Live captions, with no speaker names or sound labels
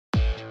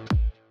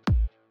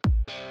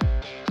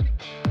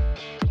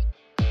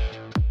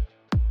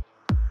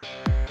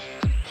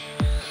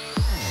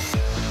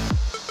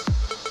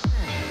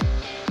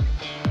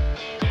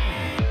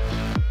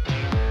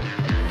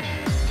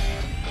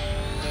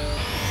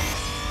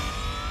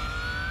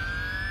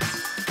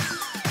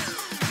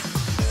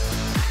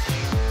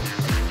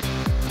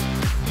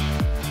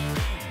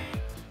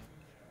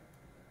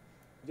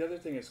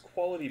thing is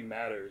quality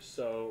matters.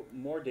 So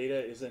more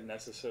data isn't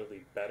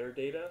necessarily better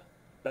data.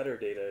 Better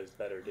data is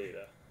better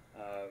data.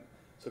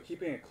 So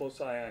keeping a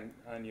close eye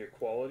on your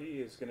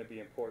quality is going to be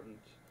important.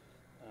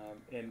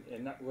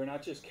 We're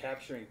not just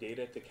capturing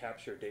data to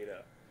capture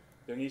data.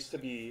 There needs to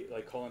be,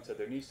 like Colin said,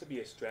 there needs to be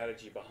a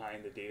strategy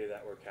behind the data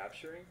that we're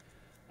capturing,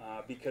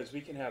 because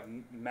we can have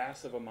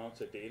massive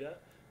amounts of data,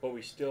 but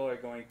we still are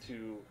going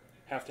to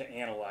have to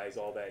analyze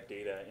all that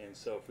data. And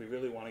so if we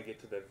really want to get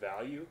to the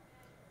value,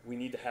 we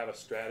need to have a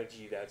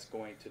strategy that's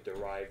going to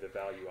derive the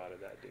value out of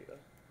that data.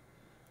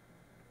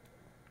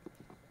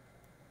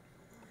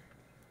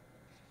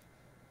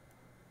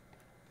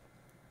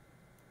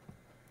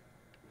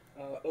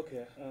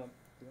 Okay.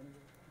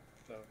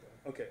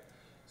 Okay.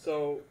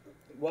 So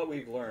what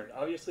we've learned,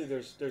 obviously,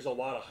 there's a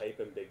lot of hype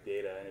in big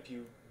data, and if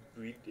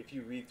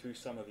you read through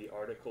some of the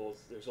articles,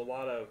 there's a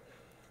lot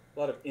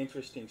of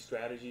interesting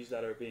strategies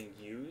that are being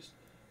used,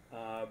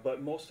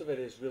 but most of it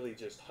is really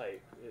just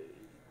hype.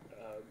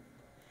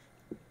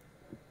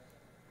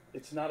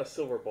 It's not a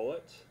silver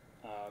bullet.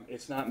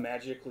 It's not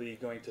magically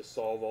going to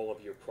solve all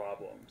of your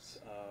problems.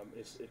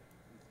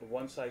 The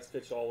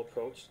one-size-fits-all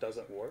approach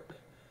doesn't work,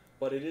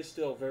 but it is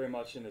still very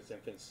much in its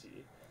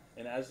infancy.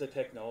 And as the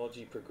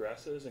technology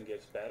progresses and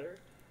gets better,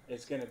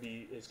 it's going to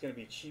be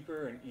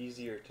cheaper and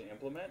easier to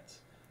implement,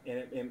 and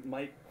it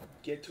might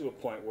get to a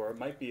point where it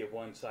might be a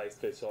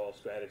one-size-fits-all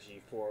strategy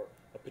for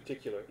a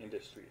particular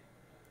industry.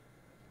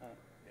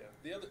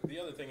 Yeah. The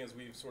other thing is,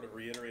 we've sort of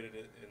reiterated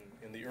it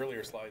in the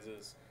earlier slides,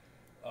 is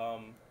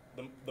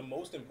the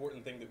most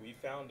important thing that we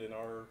found in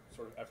our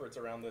sort of efforts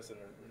around this and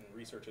in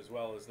research as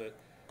well is that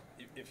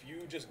if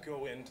you just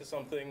go into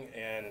something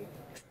and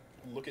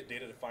look at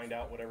data to find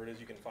out whatever it is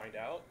you can find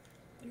out,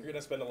 you're going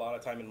to spend a lot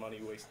of time and money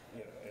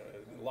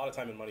a lot of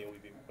time and money will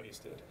be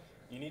wasted.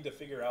 You need to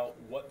figure out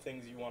what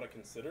things you want to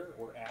consider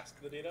or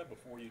ask the data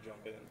before you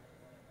jump in.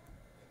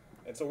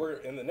 And so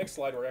in the next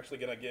slide, we're actually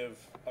going to give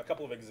a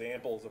couple of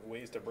examples of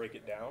ways to break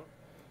it down,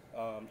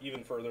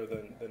 even further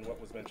than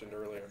what was mentioned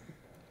earlier.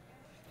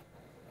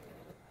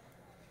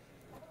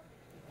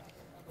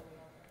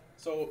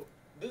 So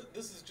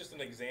this is just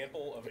an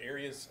example of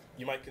areas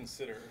you might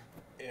consider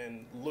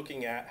in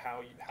looking at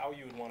how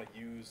you would want to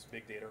use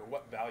big data, or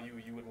what value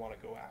you would want to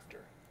go after.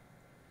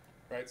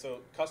 Right, so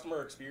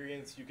customer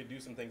experience, you could do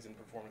some things in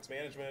performance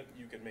management.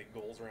 You could make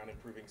goals around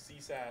improving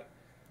CSAT.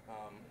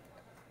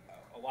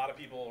 A lot of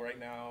people right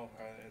now,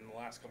 in the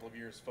last couple of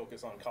years,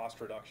 focus on cost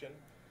reduction.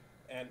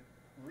 And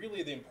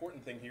really the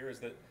important thing here is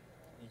that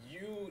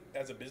you,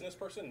 as a business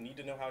person, need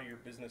to know how your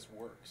business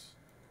works.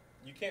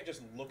 You can't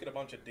just look at a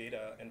bunch of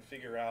data and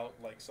figure out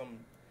like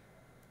some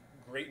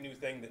great new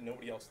thing that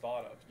nobody else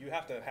thought of. You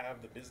have to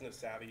have the business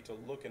savvy to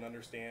look at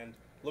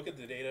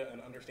the data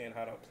and understand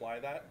how to apply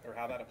that, or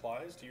how that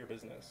applies to your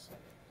business.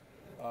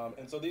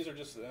 And so these are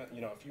just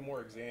a few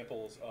more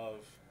examples of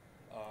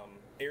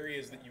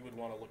areas that you would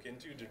want to look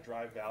into to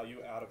drive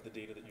value out of the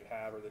data that you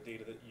have, or the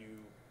data that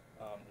you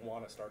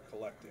want to start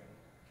collecting.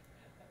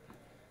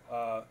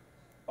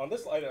 On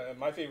this slide,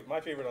 my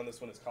favorite on this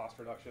one is cost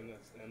reduction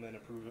and then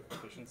improve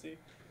efficiency.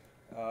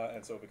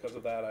 And so because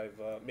of that, I've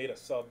made a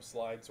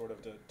sub-slide sort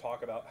of to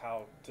talk about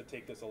how to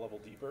take this a level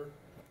deeper.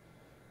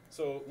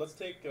 So let's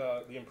take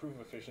the improve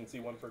efficiency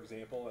one, for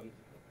example, and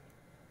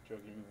Joe,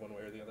 can you move one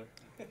way or the other?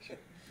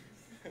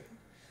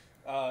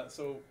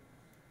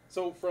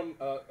 So from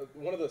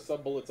one of the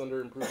sub-bullets under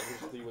improve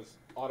efficiency was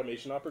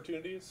automation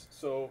opportunities.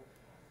 So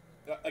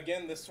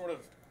again, this sort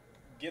of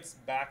gets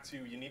back to,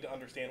 you need to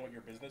understand what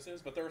your business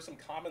is, but there are some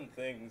common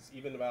things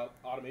even about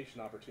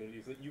automation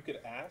opportunities that you could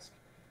ask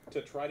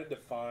to try to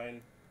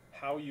define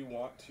how you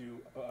want to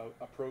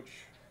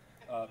approach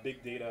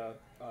big data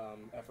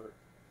effort.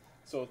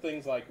 So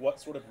things like, what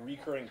sort of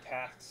recurring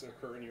tasks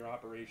occur in your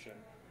operation?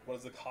 What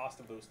is the cost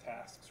of those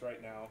tasks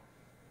right now?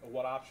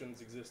 What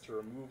options exist to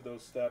remove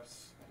those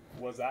steps?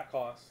 What does that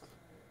cost?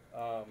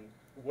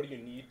 What do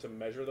you need to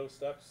measure those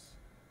steps?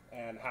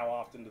 And how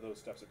often do those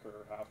steps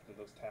occur? How often do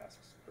those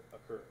tasks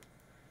occur?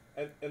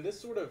 And these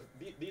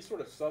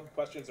sort of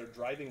sub-questions are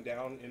driving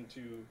down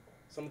into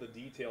some of the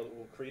detail that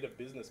will create a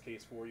business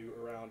case for you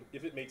around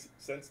if it makes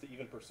sense to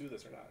even pursue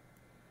this or not.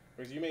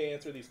 Because you may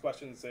answer these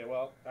questions and say,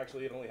 well,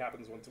 actually it only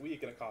happens once a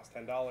week and it costs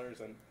 $10,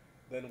 and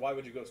then why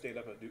would you go stand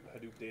up a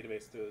Hadoop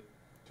database to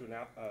do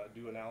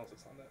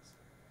analysis on this?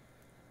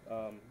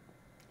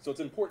 So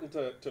it's important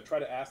to try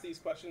to ask these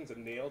questions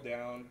and nail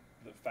down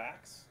the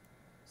facts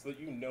so that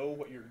you know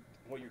what you're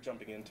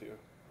jumping into.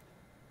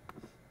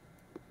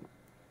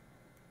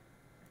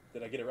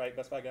 Did I get it right,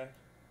 Best Buy guy? I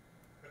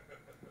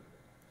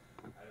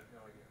have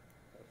no idea.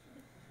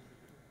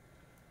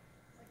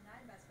 It's like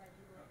 9 Best Buy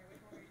people in here.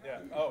 Which one are you Yeah.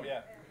 Oh,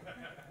 yeah.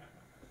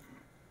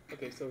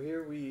 Okay, so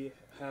here we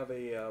have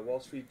a Wall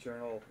Street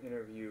Journal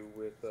interview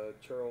with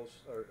Charles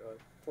Schwab.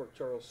 Let's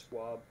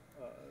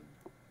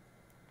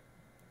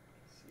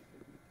see if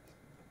it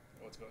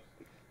What's going?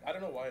 I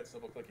don't know why it's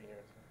double clicking here.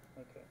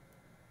 Okay.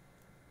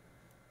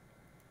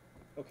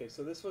 Okay,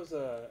 so this was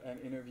an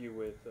interview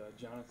with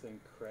Jonathan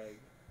Craig,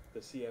 the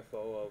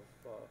CFO of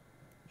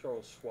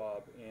Charles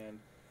Schwab, and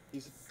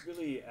he's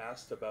really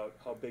asked about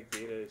how big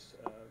data is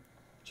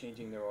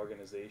changing their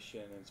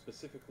organization, and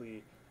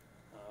specifically,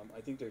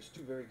 I think there's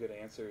two very good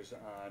answers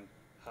on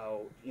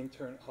how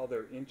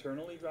they're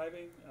internally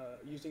driving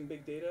using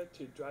big data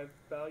to drive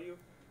value,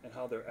 and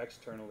how they're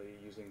externally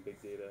using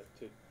big data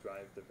to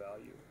drive the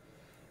value.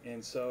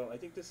 And so I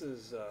think this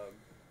is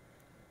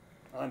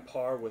on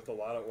par with a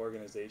lot of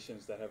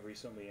organizations that have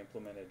recently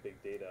implemented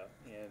big data.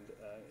 And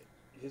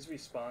his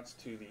response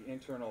to the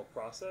internal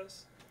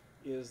process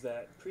is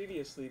that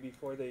previously,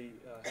 before they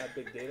had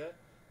big data,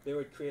 they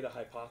would create a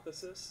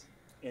hypothesis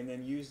and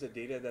then use the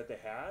data that they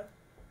had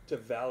to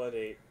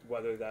validate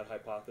whether that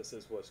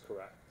hypothesis was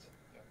correct.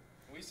 Yeah.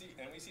 We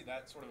see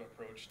that sort of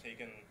approach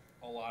taken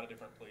a lot of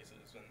different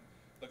places. And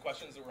the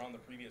questions that were on the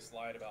previous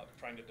slide about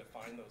trying to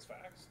define those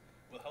facts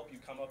will help you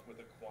come up with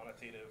a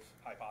quantitative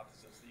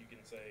hypothesis that you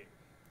can say,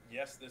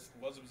 yes, this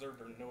was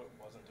observed, or no, it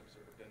wasn't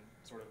observed, and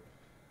sort of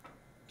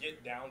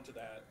get down to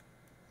that,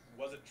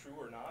 was it true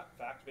or not,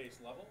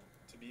 fact-based level,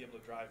 to be able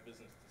to drive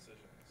business decisions.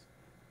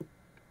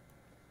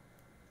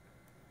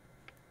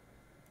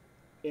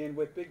 And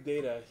with big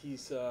data,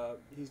 he's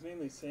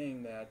mainly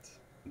saying that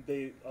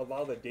they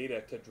allow the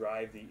data to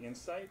drive the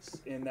insights,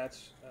 and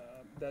that's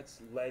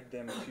led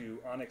them to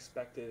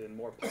unexpected and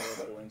more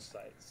powerful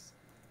insights.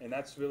 And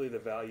that's really the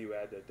value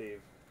add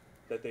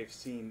that they've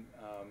seen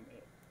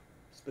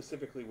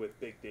specifically with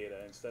big data.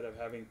 Instead of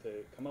having to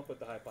come up with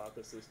the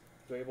hypothesis,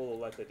 they're able to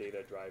let the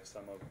data drive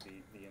some of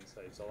the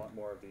insights, a lot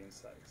more of the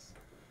insights.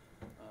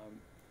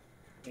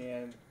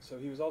 And so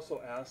he was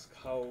also asked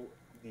how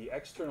the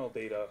external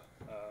data,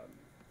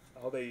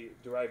 how they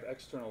derive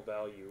external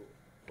value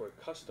for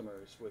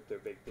customers with their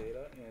big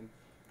data. And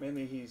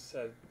mainly he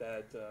said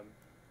that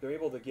they're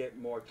able to get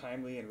more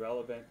timely and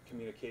relevant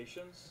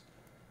communications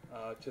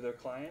to their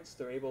clients.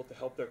 They're able to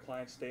help their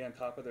clients stay on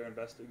top of their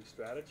investing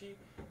strategy,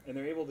 and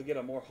they're able to get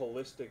a more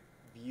holistic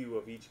view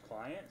of each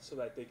client so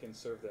that they can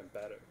serve them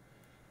better.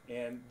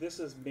 And this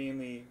is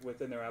mainly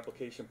within their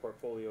application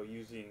portfolio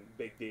using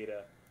big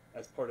data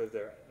as part of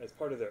their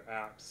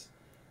apps.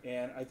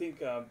 And I think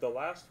the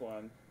last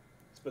one,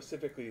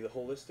 specifically the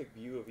holistic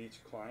view of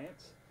each client,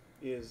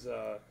 is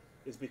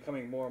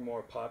becoming more and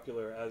more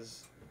popular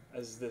as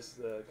this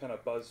kind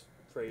of buzz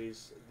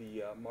phrase,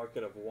 the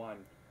market of one,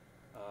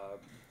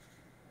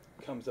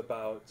 comes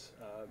about.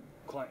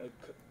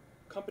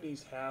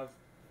 Companies have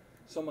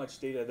so much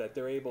data that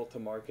they're able to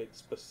market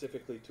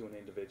specifically to an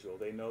individual.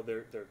 They know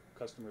their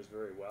customers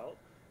very well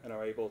and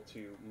are able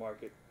to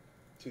market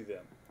to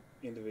them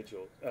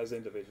as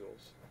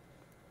individuals.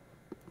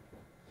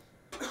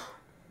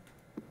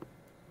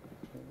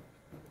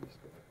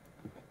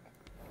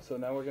 So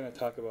now we're going to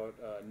talk about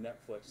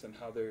Netflix and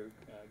how they're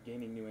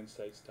gaining new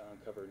insights to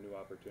uncover new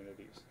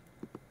opportunities.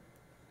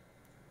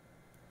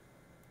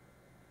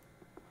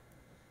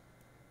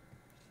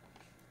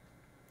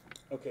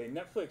 Okay,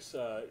 Netflix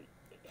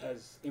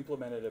has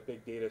implemented a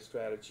big data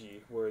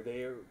strategy where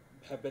they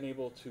have been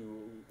able to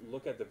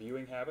look at the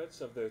viewing habits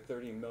of their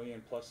 30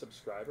 million plus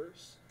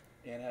subscribers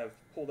and have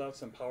pulled out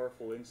some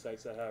powerful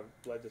insights that have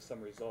led to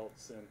some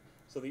results. And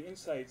so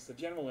the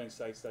general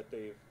insights that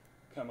they've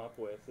come up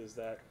with is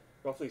that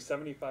roughly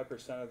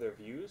 75% of their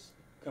views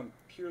come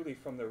purely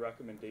from their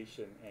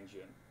recommendation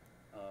engine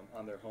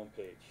on their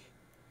homepage.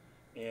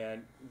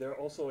 And they're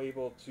also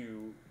able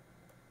to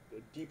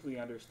deeply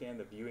understand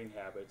the viewing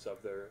habits of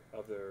their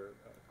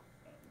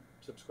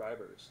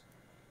subscribers.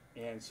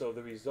 And so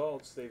the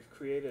results, they've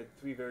created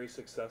 3 very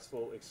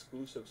successful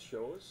exclusive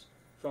shows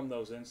from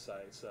those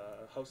insights: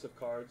 House of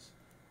Cards,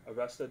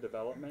 Arrested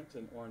Development,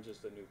 and Orange is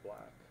the New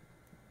Black.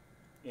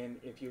 And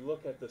if you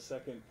look at the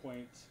second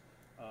point,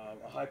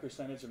 a high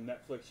percentage of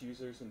Netflix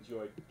users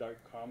enjoy dark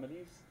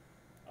comedies,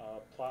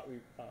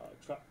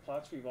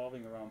 plots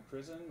revolving around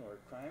prison or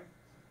crime,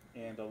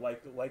 and a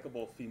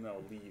likable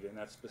female lead, and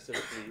that's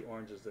specifically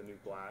Orange is the New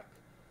Black.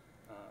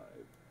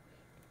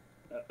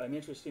 An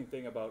interesting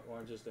thing about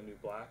Orange is the New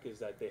Black is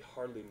that they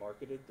hardly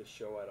marketed the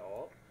show at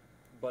all,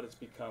 but it's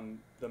become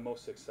the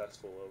most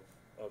successful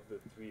of the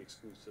 3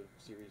 exclusive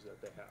series that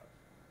they have.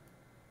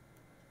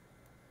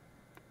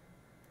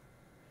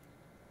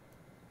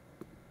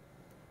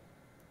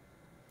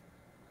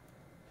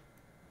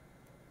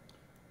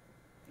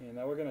 And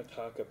now we're going to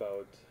talk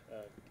about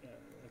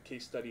a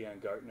case study on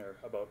Gartner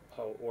about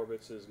how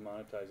Orbitz is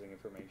monetizing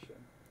information.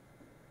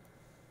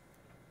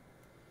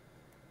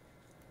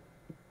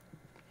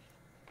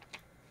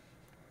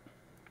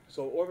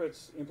 So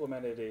Orbitz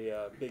implemented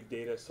a big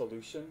data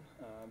solution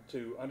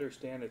to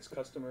understand its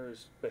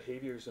customers'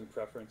 behaviors and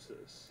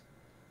preferences.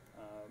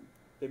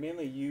 They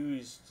mainly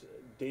used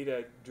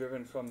data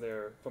driven from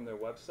their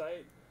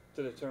website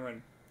to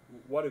determine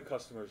what do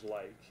customers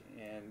like,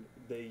 and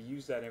they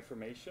used that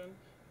information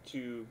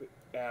to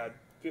add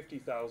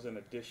 50,000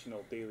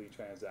 additional daily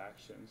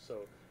transactions.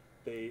 So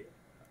they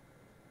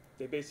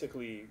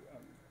basically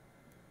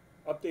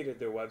updated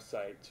their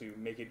website to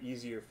make it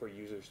easier for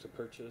users to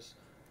purchase.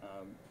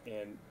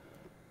 And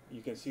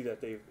you can see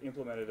that they've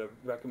implemented a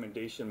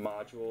recommendation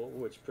module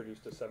which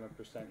produced a 7%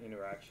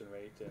 interaction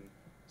rate and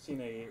seen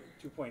a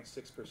 2.6%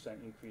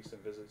 increase in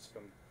visits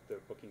from their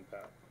booking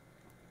path.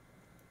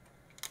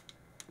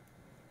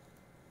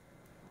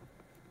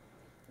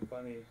 And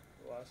finally,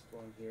 the last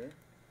one here.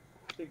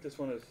 I think this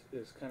one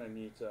is kind of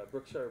neat.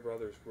 Brookshire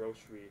Brothers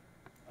Grocery,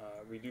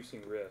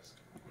 reducing risk.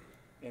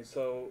 And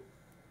so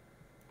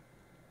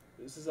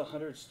this is a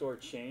 100-store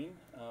chain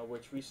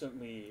which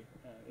recently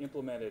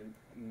implemented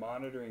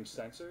monitoring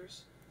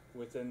sensors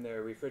within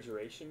their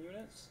refrigeration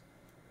units.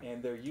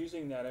 And they're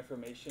using that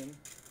information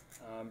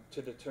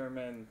to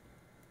determine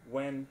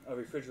when a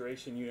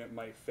refrigeration unit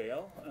might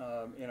fail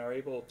and are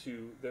able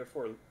to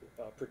therefore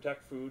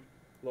protect food,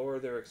 lower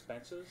their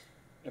expenses,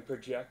 and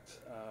project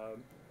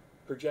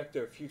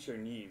their future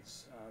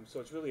needs. So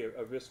it's really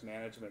a risk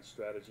management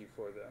strategy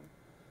for them.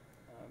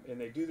 And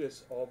they do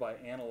this all by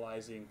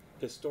analyzing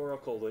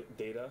historical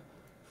data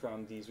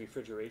from these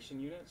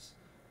refrigeration units,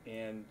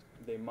 and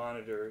they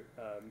monitor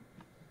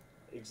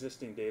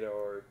existing data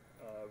or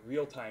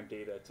real-time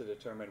data to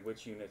determine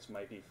which units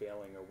might be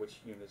failing or which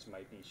units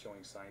might be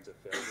showing signs of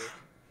failure.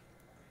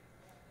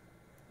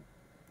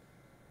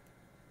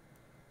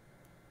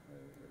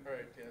 All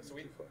right,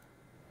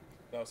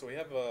 yeah, so we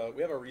have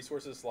a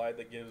resources slide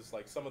that gives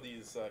like some of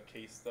these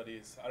case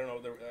studies. I don't know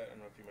if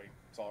you might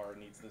saw or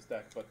needs this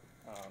deck, but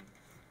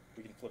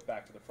we can flip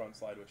back to the front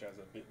slide, which has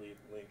a bit.ly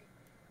link.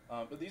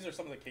 But these are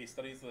some of the case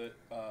studies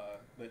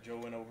that Joe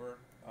went over.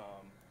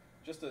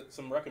 Just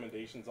some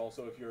recommendations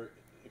also, if you're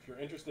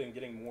interested in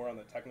getting more on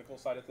the technical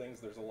side of things,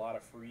 there's a lot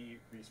of free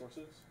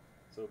resources.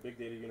 So Big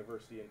Data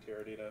University and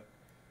Teradata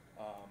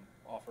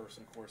offer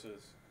some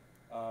courses.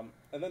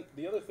 And then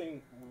the other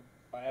thing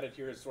I added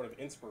here is sort of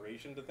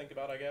inspiration to think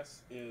about, I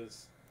guess,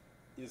 is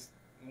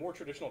more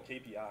traditional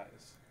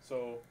KPIs.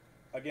 So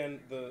again,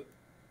 the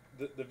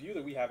view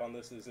that we have on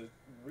this is it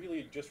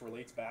really just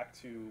relates back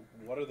to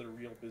what are the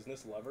real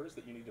business levers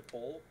that you need to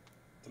pull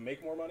to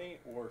make more money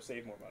or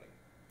save more money.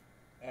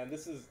 And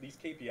these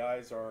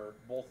KPIs are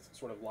both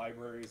sort of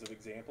libraries of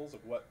examples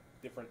of what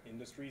different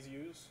industries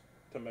use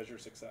to measure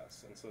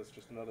success. And so it's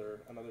just another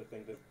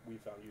thing that we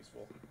found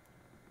useful.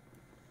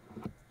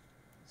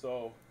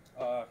 So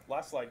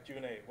last slide,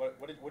 Q&A.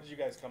 What did you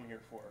guys come here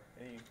for?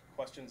 Any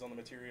questions on the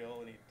material?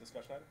 Any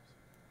discussion items?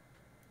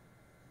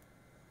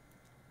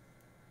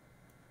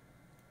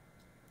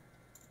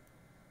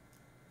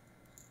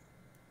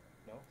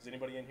 No? Is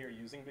anybody in here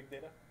using big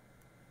data?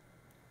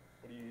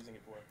 What are you using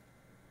it for?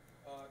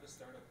 The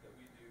startup that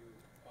we do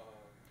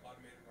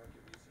automated market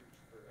research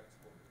for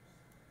exporters.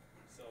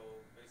 So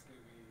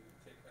basically we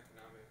take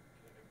economic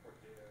and import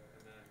data,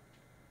 and then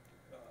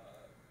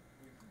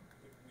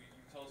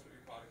you tell us what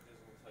your product is,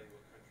 and we'll tell you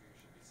what country you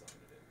should be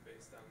selling it in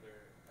based on their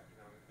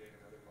economic data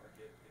and other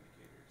market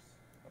indicators.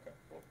 Okay,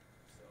 cool.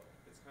 So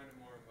it's kind of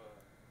more of a,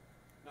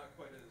 not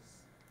quite as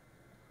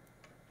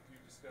you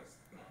discussed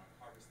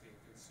harvesting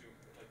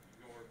consumer, like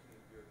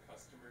your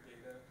customer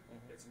data.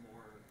 Mm-hmm. It's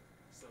more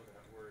so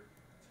that we're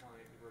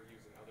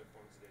using other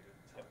forms of data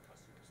to tell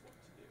customers what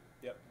to do.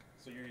 Yep.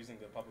 So you're using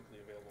the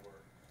publicly available or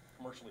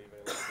commercially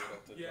available data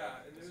to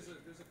yeah, and there's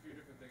a few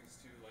different things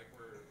too. Like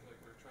we're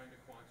trying to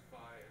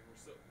quantify, and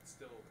we're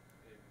still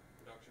in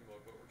production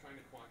mode, but we're trying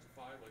to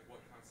quantify like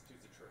what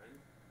constitutes a trend.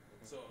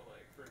 Mm-hmm. So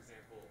like for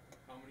example,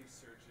 how many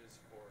searches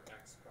for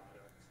X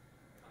product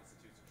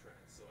constitutes a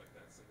trend. So like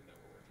that's something that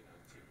we're working on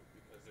too,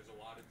 because there's a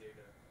lot of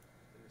data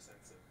in the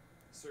sense of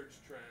search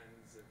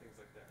trends and things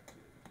like that too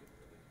that we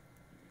can really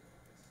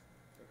utilize.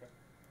 Okay.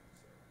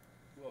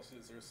 Who else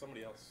is there?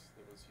 Somebody else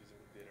that was using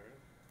the data,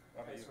 right?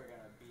 How about you? We're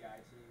got a BI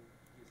team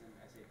using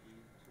SAP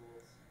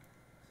tools,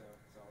 so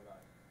it's all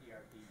about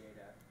ERP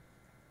data,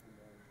 and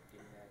then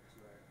getting that to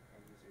our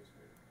end users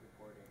for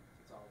reporting.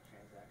 It's all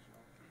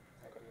transactional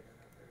type data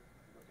that they're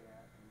looking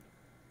at and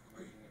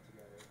merging it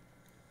together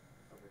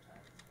over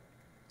time.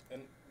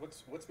 And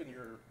what's been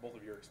both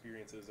of your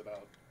experiences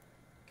about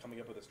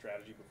coming up with a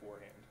strategy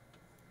beforehand?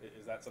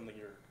 Is that something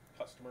your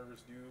customers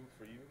do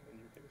for you in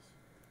your case?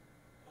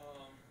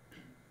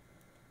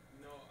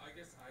 No, I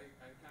guess I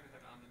kind of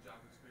had on-the-job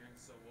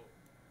experience. So what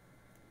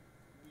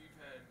we've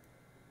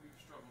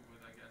struggled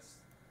with, I guess,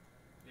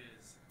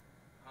 is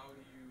how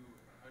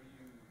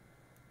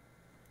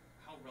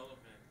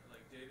relevant,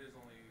 like data is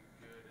only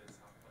good as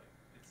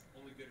it's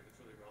only good if it's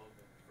really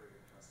relevant for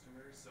your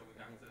customers. So we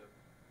have to,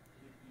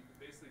 you can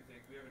basically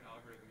think, we have an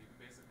algorithm, you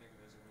can basically think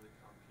of it as a really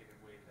complicated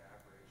weighted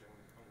average, and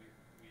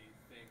we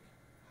think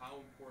how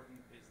important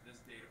is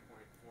this data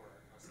point for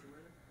our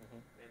customer,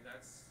 and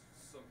that's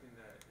something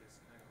that is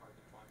kind of hard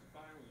to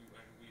quantify, and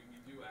we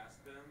do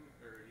ask them,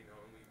 or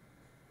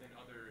and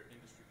other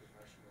industry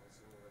professionals,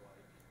 and we're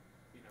like,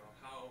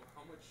 how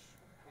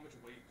much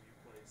weight do you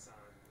place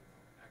on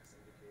X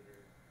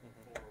indicator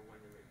for when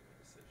you're making a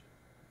decision,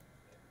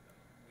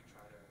 and we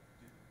try to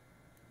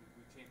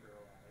we tinker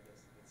a lot, I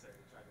guess you could say,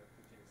 to try to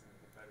continuously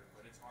make it better,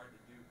 but it's hard to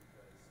do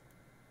because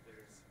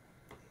there's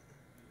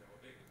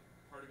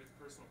part of it's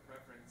personal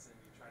preference, and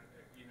you try to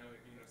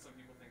some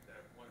people think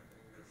that one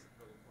thing is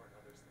really important,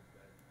 others think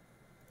that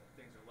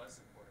things are less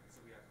important,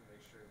 so we have to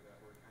make sure that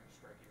we're kind of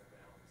striking a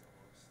balance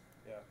almost.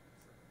 Yeah.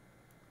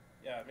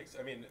 Yeah, it makes.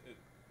 I mean,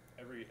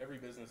 every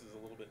business is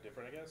a little bit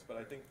different, I guess.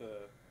 But I think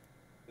the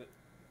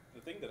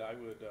thing that I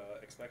would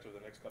expect over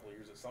the next couple of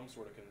years is some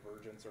sort of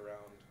convergence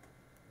around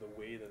the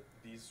way that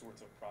these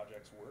sorts of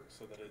projects work,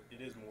 so that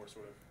it is more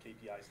sort of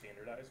KPI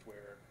standardized,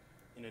 where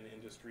in an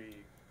industry,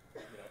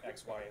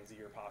 X, Y, and Z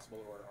are possible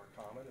or are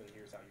common, and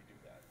here's how you do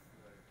that.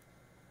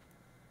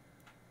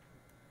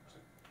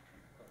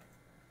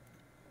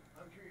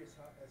 I'm curious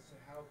as to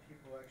how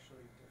people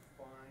actually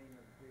define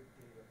a big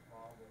data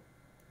problem.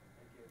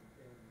 Like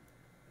in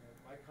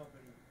my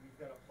company, we've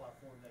got a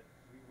platform that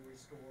we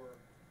store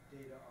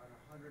data on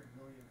 100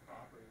 million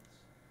properties.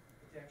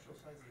 But the actual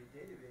size of the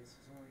database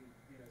is only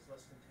is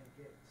less than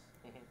 10 gigs.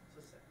 Mm-hmm.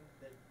 So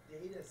the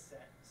data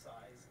set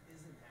size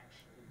isn't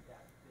actually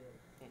that big.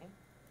 Mm-hmm.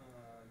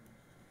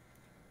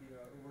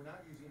 We're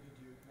not using it to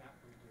do map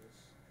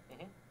reduce.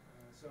 Mm-hmm.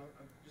 So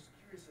I'm just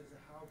curious as to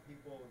how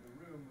people in the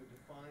room would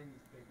define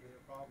these big data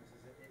problems.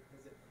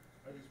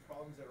 Are these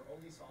problems that are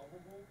only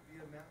solvable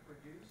via map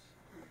reduce?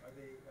 Are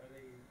they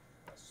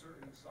a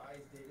certain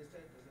size data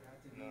set? Does it have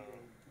to be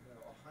a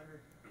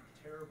 100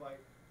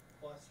 terabyte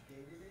plus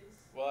database?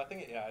 Well,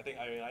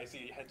 I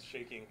see heads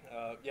shaking.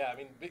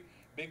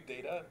 Big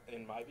data,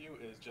 in my view,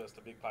 is just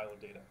a big pile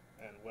of data,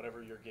 and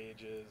whatever your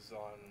gauge is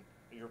on,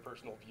 your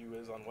personal view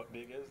is on what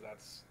big is,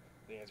 that's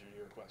the answer to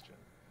your question.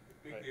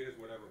 Big right? data is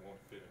whatever won't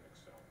fit in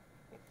Excel.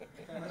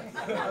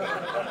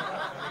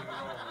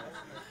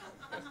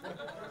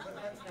 But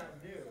that's not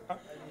new.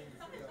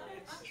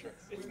 Sure.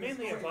 It's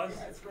mainly a buzz.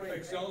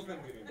 Excel's been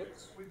getting big.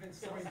 We've been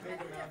storing big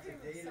amounts of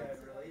data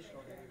in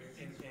relational databases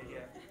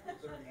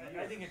for 30 years.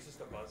 I think it's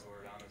just a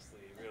buzzword,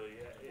 honestly. Really,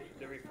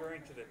 they're referring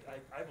to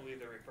I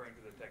believe they're referring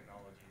to the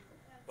technology,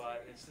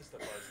 but it's just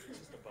a buzz. It's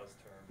just a buzz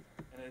term,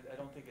 and I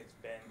don't think it's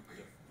been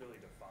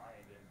really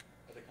defined. And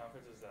at the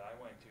conferences that I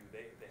went to,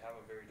 they have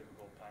a very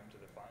difficult time to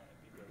define it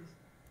because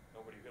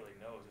nobody really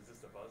knows. It's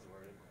just a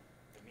buzzword.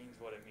 It means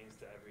what it means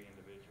to every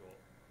individual.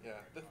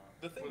 Yeah.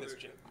 The thing that's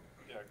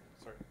yeah.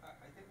 Sorry.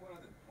 I think one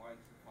of the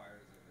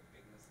quantifiers of the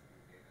bigness of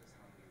your data is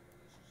how many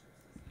relationships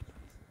does each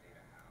piece of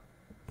data have.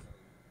 So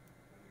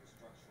when you're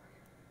structuring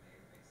it in a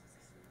database, is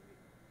this a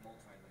really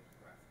multi-linked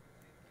graphical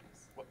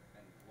database?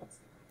 And what's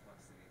the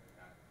complexity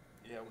of that?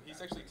 Yeah, well, he's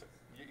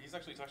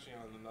actually touching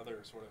on another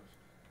sort of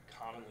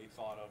commonly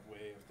thought of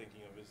way of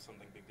thinking of is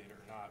something big data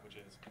or not, which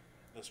is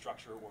the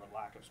structure or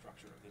lack of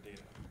structure of the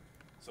data.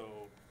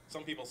 So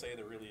some people say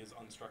there really is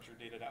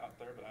unstructured data out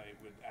there, but I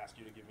would ask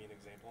you to give me an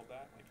example of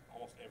that. Like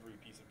almost every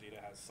piece of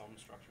data has some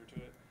structure to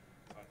it.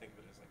 So I think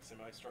of it as like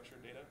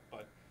semi-structured data.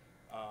 But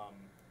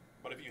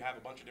if you have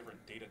a bunch of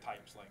different data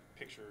types like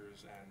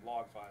pictures and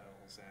log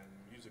files and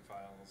music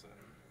files and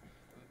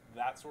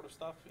that sort of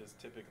stuff is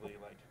typically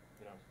like,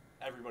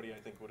 everybody I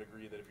think would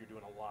agree that if you're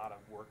doing a lot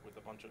of work with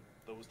a bunch of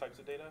those types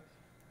of data,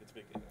 it's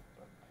big data.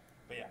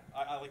 But yeah,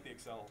 I like the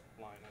Excel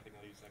line. I think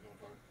I'll use that going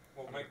forward.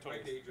 Well, my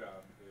day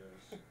job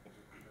is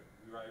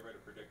I write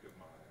a predictive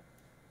model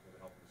with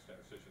the help of a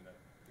statistician that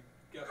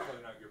guess whether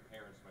or not your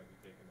parents might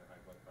be taking their high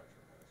blood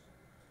pressure medicine.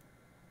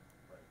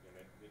 Right, and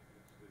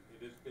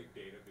it is big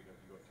data because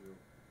you go through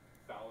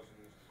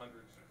thousands,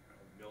 hundreds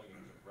of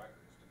millions of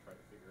records to try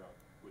to figure out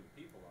who the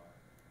people are,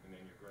 and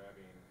then you're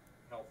grabbing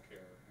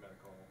healthcare,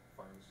 medical,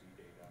 pharmacy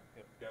data,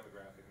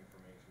 demographic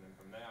information, and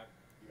from that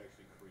you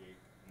actually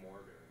create more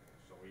variables.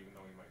 So even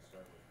though you might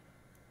start with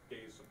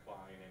days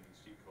supply and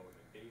NDC code and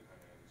a date on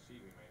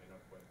NDC, we might end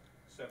up with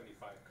 75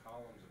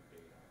 columns of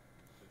data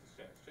that the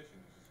statistician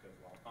uses because,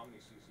 well, how many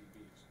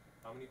CCBs,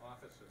 how many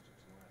office visits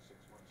in the last 6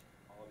 months,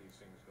 all of these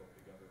things go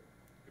together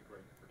to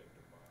create the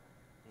predictive model.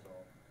 So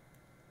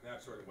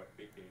that's sort of what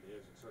big data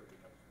is. It sort of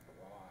becomes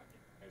broad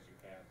as you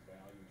add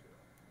value to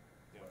it.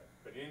 Yeah.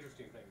 But an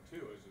interesting thing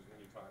too is when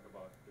you talk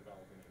about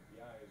developing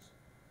APIs,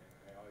 and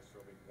I always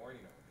throw a big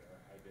warning out there.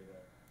 I did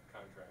a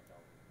contract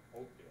out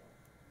in Oakdale,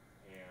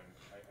 and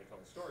I tell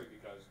the story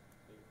because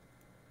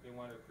they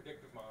wanted a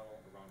predictive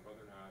model around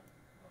whether or not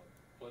a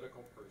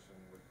political person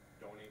would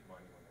donate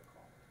money when they're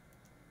called.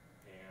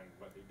 And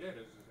what they did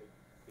is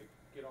they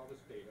get all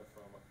this data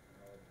from a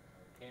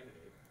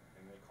candidate,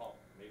 and they call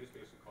them. They just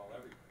basically call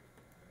everybody,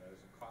 and that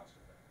isn't cost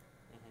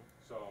effective. Mm-hmm.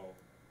 So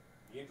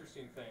the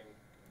interesting thing,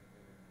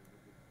 and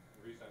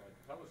the reason I like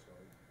to tell the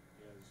story,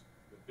 is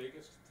the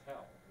biggest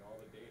tell in all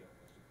the data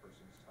was the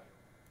person's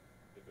title.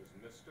 If it was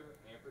Mr.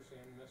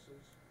 ampersand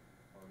Mrs.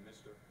 or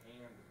Mr.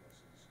 and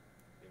Mrs.,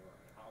 they were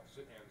on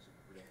opposite ends of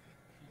the predictor.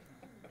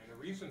 And the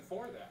reason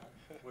for that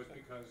was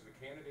because the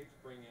candidates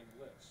bring in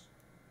lists,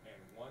 and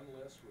one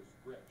list was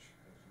rich,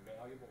 it was a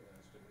valuable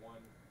list, and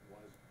one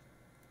wasn't.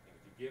 And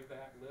if you give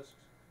that list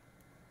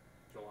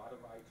to a lot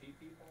of IT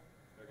people,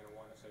 they're going to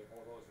want to say,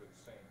 oh, those are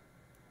the same.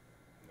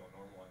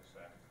 Normalize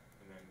that.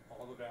 And then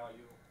all the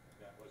value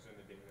that was in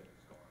the data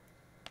is gone.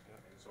 Yeah.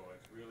 And so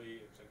it's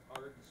an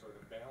art to sort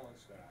of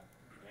balance that,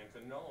 and to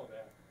know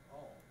that,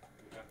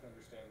 you have to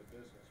understand the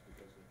business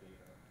because the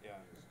data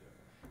is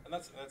different. And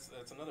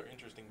that's another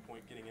interesting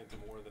point, getting into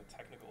more of the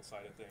technical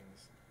side of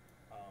things.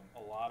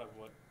 A lot of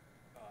what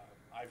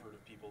I've heard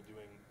of people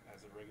doing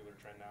as a regular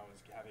trend now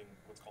is having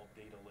what's called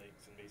data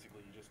lakes, and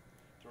basically you just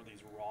throw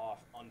these raw,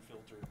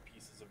 unfiltered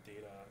pieces of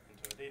data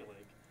into a data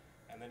lake,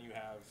 and then you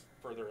have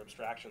further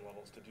abstraction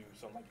levels to do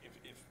some, like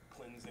if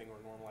cleansing or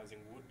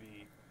normalizing would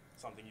be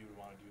something you would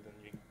want to do, then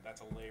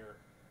that's a layer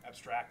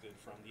abstracted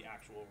from the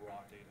actual raw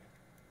data.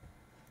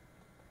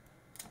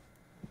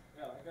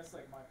 Yeah, I guess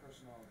like my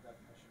personal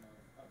definition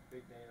of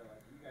big data,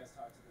 like you guys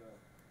talk to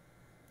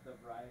the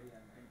variety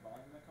and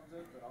volume that comes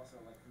in, but also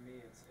like for me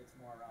it's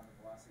more around the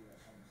velocity that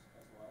comes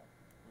as well.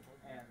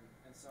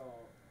 And so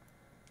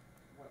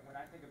when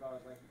I think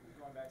about like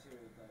going back to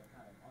the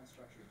kind of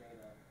unstructured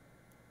data,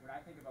 when I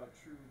think about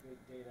true big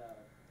data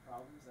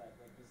problems that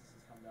like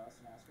businesses come to us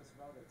and ask us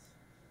about, it's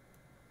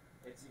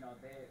you know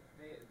they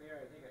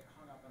get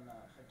hung up on the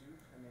Hadoop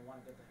and they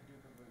want to get the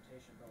Hadoop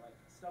implementation, but like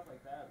stuff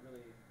like that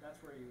really, that's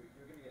where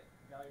you're going to get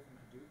value from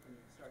Hadoop when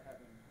you start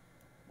having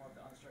more of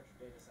the unstructured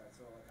data sets.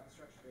 So like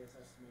unstructured data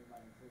sets to me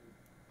might include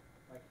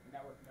like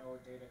network node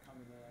data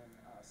coming in,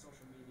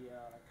 social media,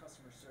 like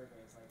customer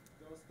surveys, like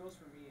those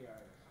for me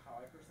are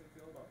how I personally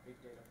feel about big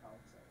data problem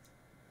sets.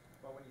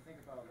 But when you think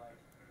about like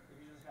if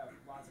you just have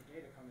lots of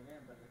data coming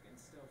in, but it can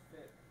still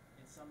fit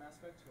in some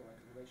aspect to like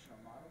a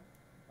relational model,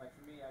 like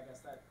for me, I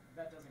guess that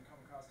doesn't come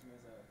across to me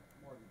as a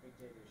more of a big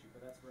data issue, but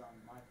that's around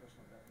my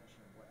personal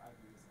definition of what I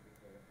view as a big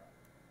data problem.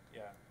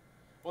 Yeah.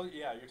 Well,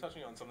 yeah, you're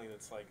touching on something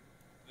that's like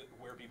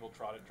where people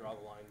try to draw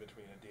the line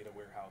between a data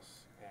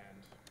warehouse and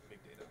big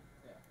data.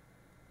 Yeah.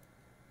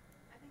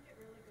 I think it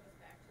really goes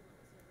back to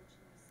what was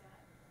originally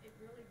said. It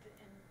really,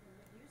 and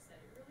what you said,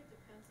 it really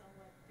depends on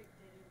what big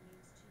data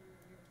means to you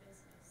and your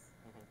business.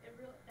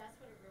 That's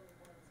what it really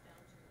boils down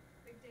to.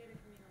 Big data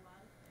can mean a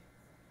lot of things.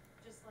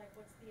 Just like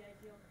what's the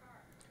ideal car?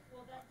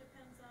 Well, that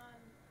depends on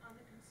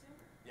the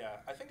consumer. Yeah,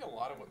 I think a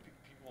lot of what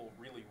people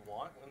really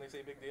want when they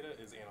say big data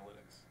is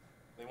analytics.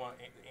 They want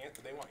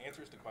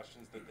answers to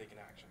questions that they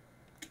can action.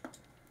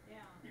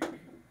 Yeah,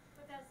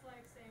 but that's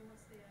like saying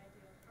what's the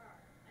ideal car?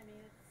 I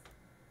mean,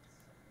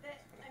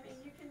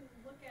 you can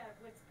look at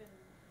what's been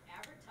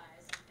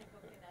advertised and think,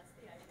 okay, that's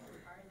the ideal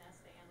car and that's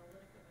the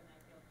analytic of an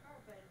ideal car,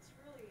 but it's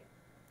really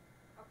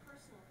a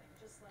personal thing.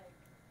 Just like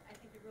I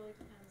think it really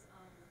depends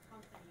on the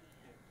company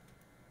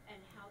and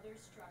how they're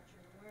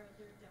structured and where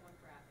their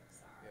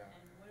demographics are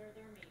and what are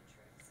their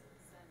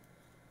matrices and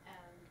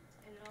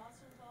it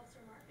also involves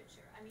their market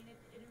share. I mean,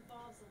 it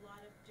involves a lot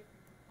of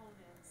different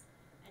components,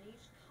 and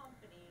each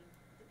company,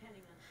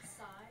 depending on the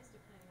size,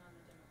 depending on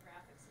the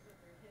demographics of what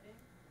they're hitting,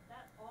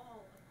 that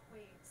all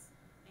equates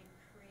and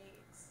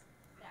creates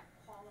that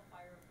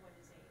qualifier of what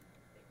is a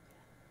big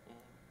data.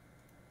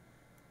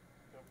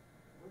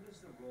 What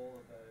is the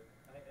role of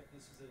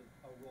this is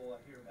a role I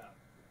hear about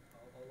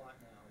a lot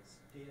now, is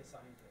data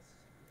scientists.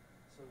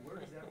 So where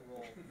does that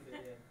role fit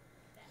in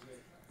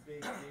with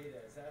big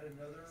data? Is that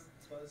another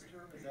buzz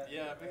term? Is that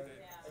analyst?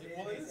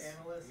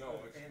 No,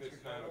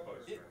 it's not a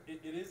buzz term.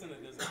 It is and it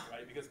isn't,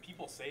 right? Because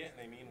people say it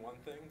and they mean one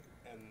thing,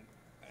 and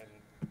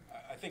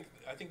I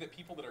think that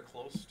people that are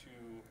close to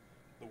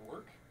the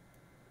work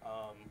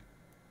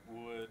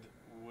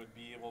would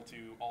be able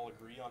to all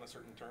agree on a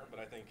certain term, but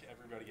I think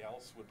everybody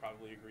else would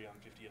probably agree on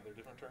 50 other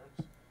different terms.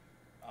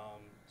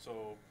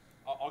 So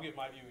I'll give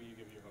my view, you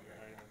give your view.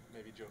 Right?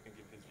 Maybe Joe can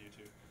give his view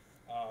too.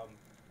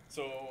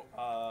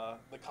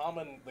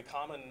 The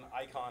common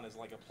icon is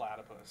like a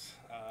platypus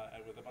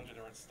with a bunch of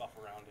different stuff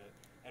around it.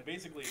 And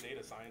basically, a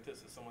data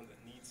scientist is someone that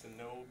needs to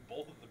know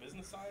both of the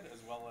business side as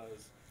well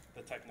as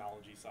the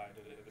technology side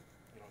at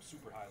a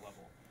super high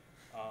level.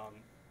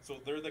 So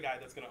they're the guy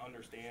that's going to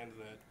understand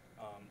that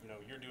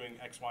you're doing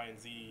X, Y, and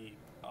Z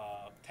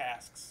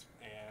tasks,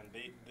 and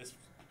this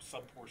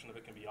sub portion of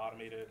it can be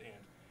automated,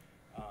 and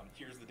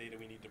here's the data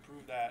we need to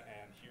prove that,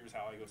 and here's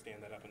how I go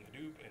stand that up in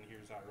Hadoop, and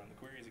here's how I run the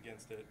queries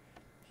against it.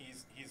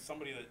 He's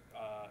somebody that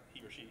he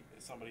or she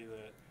is somebody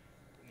that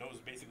knows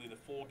basically the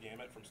full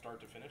gamut from start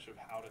to finish of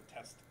how to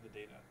test the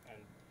data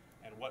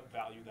and what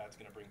value that's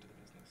going to bring to the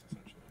business,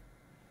 essentially.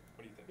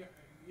 What do you think?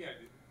 Yeah.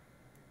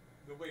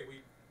 The way we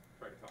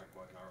try to talk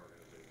about in our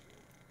organization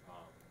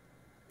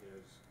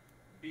is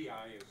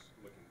BI is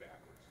looking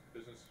backwards.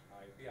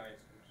 BI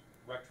is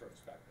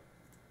retrospective.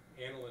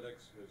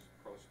 Analytics is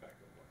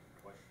prospective looking.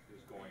 What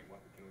is going? What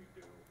can we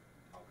do?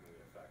 How can we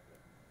affect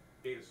it?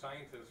 Data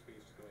scientist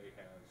basically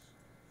has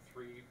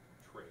three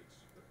traits.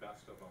 The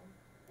best of them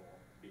will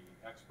be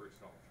experts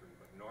in all three,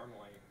 but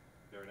normally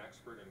they're an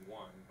expert in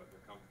one, but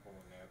they're comfortable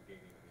in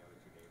navigating in the other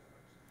two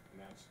neighborhoods. And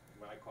that's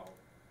what I call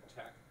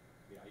tech,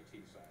 the IT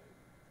side,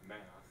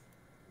 math,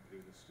 do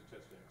the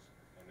statistics,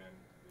 and then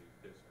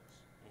the business.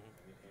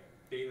 And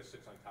data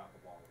sits on top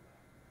of all of that.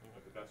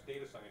 But the best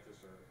data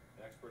scientists are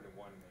an expert in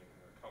one and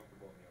they're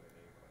comfortable in the other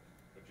neighborhoods.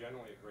 But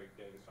generally a great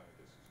data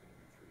scientist is going to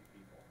be three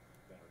people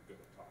that are good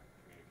at talking,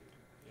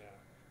 communicating.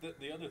 Yeah.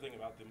 The other thing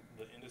about the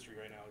industry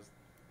right now is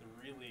there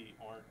really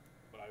aren't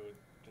what I would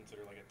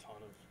consider like a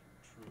ton of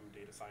true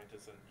data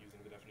scientists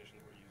using the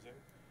definition that we're using.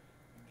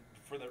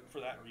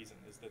 For that reason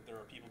is that there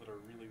are people that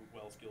are really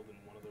well skilled in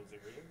one of those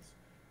areas,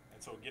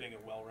 and so getting a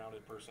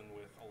well-rounded person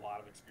with a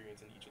lot of experience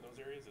in each of those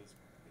areas is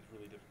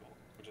really difficult,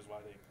 which is why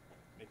they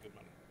make good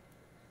money.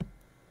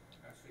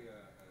 Actually,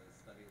 a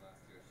study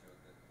last year showed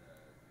that the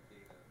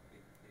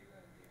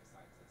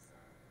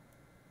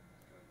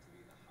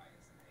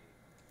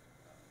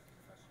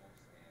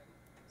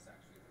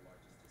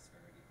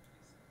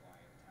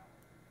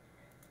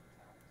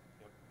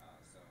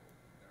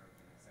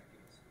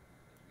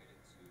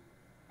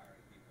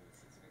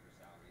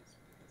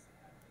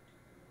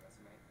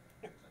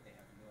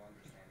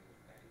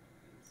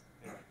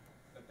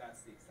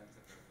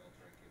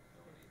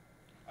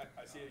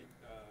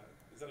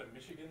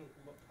Michigan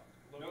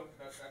logo? No,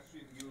 that's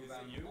actually the U Is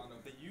of it M U? on a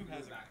The U blue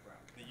has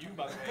background. The U,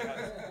 by the way,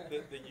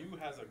 has the U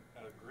has a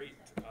great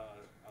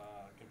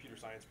computer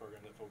science program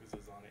that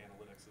focuses on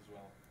analytics as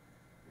well.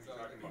 Are you So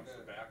talking about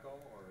the- tobacco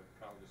or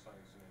College of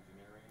Science and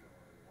Engineering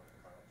or the one at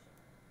Carlson?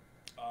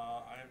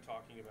 I am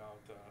talking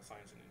about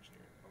science and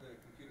engineering. The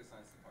computer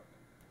science department,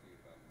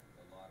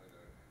 a lot of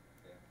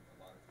they have a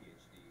lot of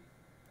PhD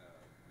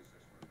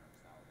research programs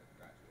now that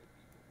graduate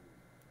people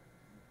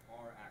who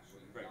are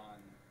actually Right.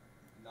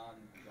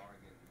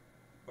 non-jargon.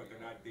 But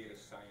they're not data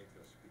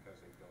scientists because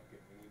they don't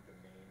get any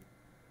domain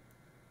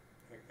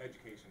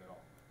education at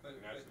all. But-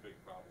 And that's but- the big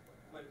problem with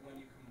that. But when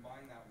you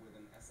combine that with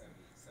an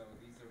SME, so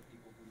these are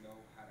people who know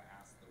how to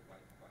ask the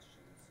right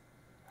questions,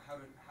 how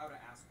to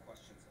ask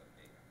questions of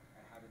data,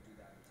 and how to do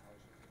that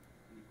intelligently.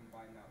 And you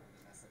combine that with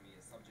an SME,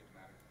 a subject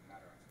matter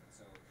expert.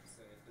 So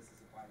if this is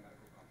a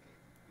biomedical company,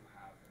 you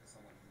have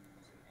someone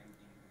who's an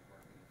MD who's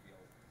worked in the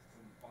field.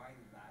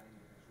 Combine that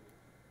individual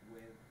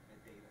with a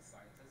data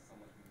scientist,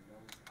 someone who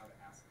knows how to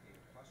ask data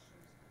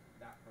questions.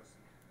 That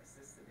person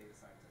assists the data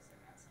scientist in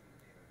asking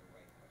the data the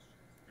right questions.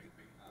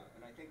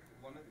 And I think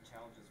one of the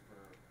challenges for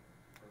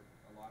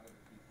a lot of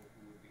the people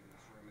who would be in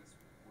this room is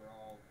we're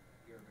all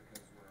here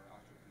because we're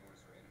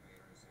entrepreneurs or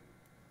innovators, and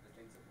the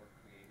things that we're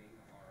creating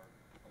are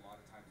a lot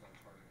of times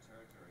uncharted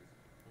territories.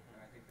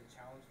 And I think the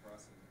challenge for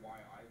us and why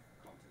I've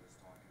come to this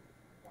talk and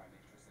why I'm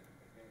interested in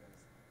big data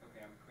is,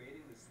 okay, I'm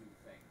creating this new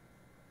thing.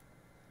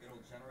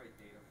 It'll generate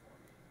data for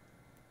me.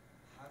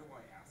 How do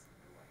I ask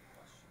the right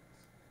questions?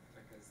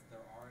 Because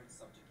there aren't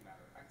subject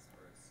matter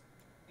experts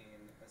in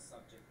a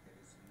subject that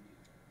is new.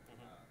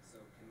 So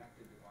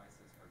connected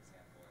devices, for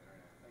example,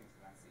 Internet of Things,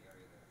 and that's the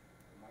area that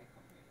my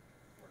company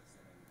works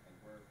in, and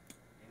we're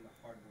in the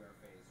hardware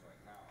phase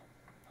right now.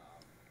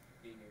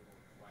 Being able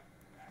to collect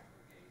and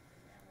aggregate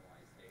and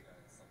analyze data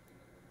is something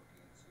that we're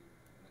looking into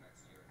in the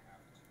next year and a half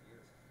to 2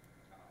 years.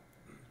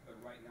 But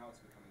right now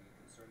it's becoming a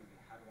concern to me,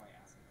 how do I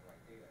ask the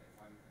right data? If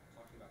I'm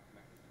talking about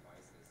connected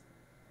devices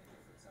and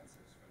different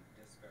sensors from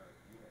disparate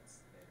units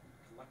that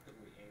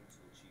collectively aim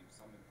to achieve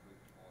some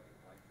improved quality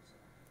of life for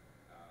someone,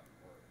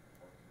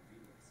 or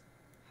convenience,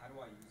 how do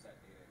I use that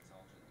data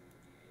intelligently to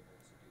be able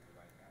to do the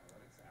right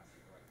analytics, ask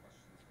the right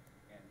questions,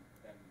 and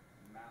then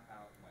map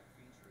out my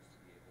features to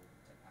be able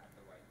to add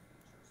the right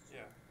features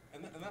to Yeah,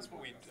 and that's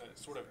what we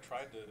sort of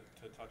tried to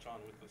touch on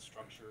with the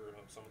structure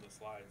of some of the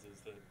slides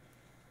is that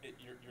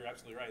you're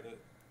absolutely right that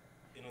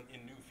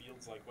in new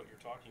fields like what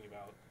you're talking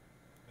about,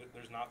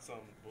 there's not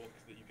some book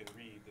that you can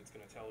read that's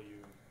going to tell you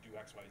do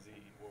X, Y, Z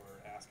or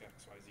ask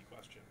X, Y, Z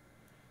question.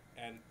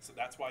 And so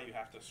that's why you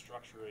have to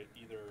structure it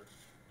either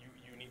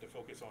you need to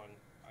focus on,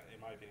 in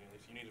my opinion at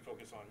least, you need to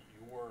focus on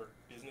your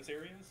business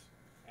areas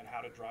and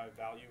how to drive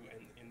value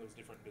in those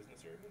different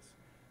business areas.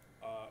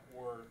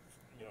 Or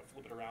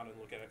flip it around and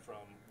look at it from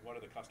what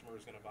are the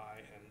customers going to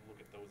buy and look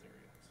at those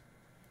areas.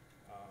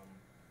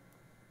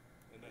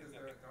 Because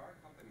there are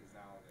companies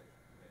now that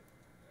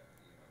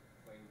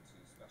claim to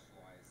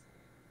specialize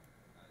in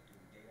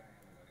doing data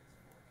analytics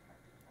for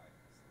connected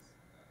devices.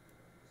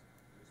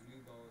 There's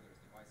Nubo,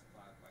 there's Device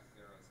Cloud by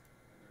Xeros,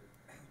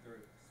 and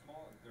they're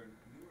small, they're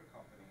newer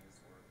companies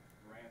or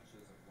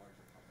branches of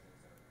larger companies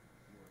that are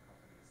newer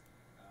companies.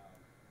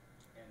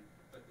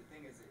 But the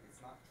thing is,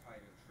 it's not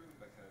tried and true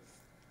because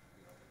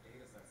the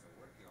data sets they're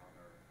working on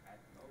are at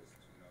most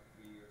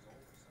 3 years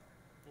old or so.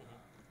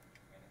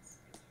 And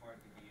it's hard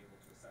to be able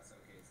to assess,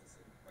 okay, is this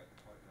a right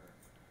partner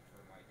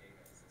for my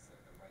data? Is this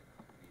the right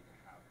company to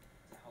have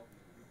to help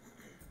me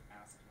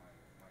ask my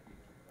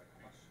data the right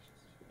questions?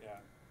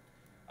 Yeah,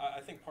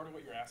 I think part of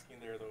what you're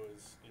asking there though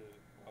is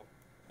well,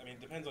 I mean,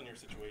 it depends on your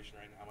situation,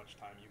 right, and how much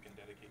time you can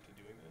dedicate to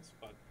doing this,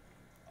 but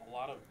a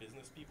lot of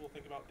business people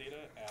think about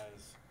data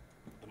as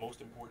the most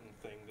important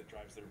thing that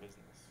drives their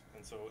business.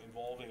 And so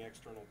involving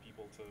external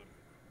people to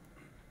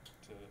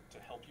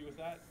help you with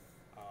that,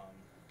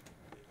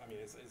 I mean,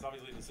 it's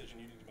obviously a decision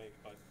you need to make,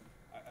 but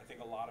I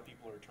think a lot of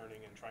people are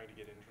turning and trying to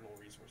get internal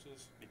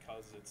resources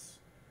because it's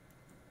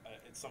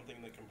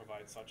something that can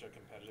provide such a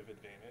competitive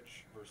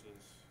advantage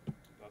versus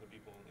other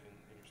people in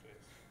your space.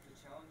 The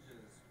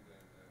challenges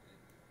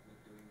with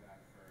doing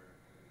that for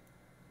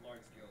a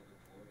large-scale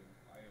deployed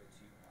IoT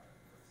product,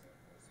 for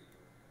example, so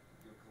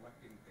you're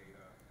collecting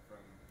data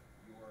from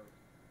your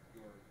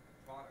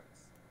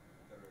products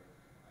that are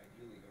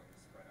ideally going to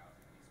be spread out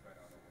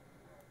over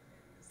the world,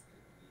 and this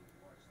could mean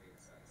large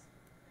data sets.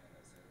 And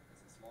as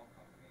a small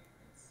company,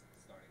 it's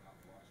starting off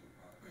launching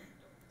product,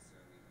 you don't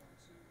necessarily want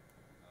to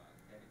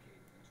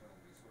dedicate internal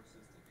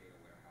resources to data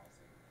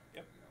warehousing.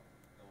 Yep.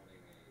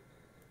 Building a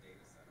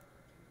data center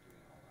and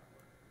doing all that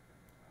work.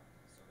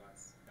 So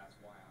that's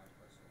why I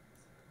personally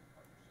consider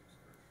partnerships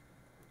for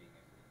being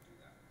able to do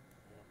that.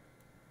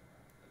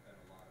 But then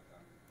a lot of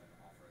them then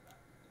offer that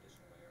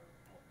additional layer of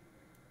helping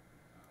them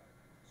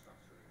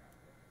structuring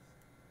analytics.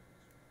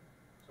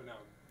 So now,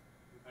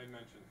 I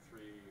mentioned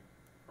 3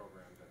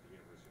 programs at the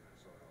University of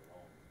Minnesota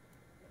alone.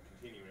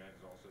 Continuing Ed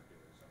is also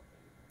doing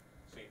something.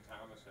 St.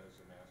 Thomas has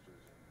a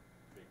master's in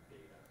big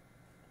data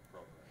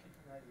program.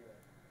 Not yet.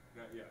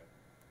 Not yet.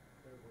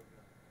 They're working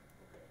on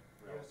it. Okay.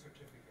 Get a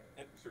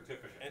certificate.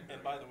 certificate.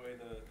 And by the way,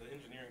 the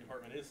engineering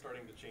department is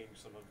starting to change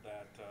some of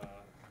that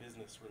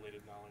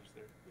business-related knowledge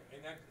there.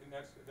 And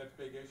that's a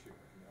big issue.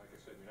 Like I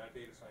said, you're not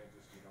data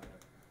scientists, you don't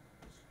have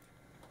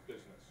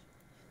business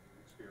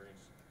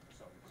experience to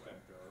some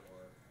extent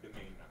or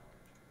domain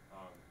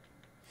knowledge.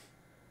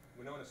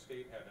 Winona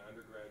State had an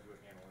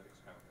undergraduate analytics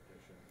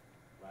competition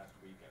last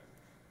weekend.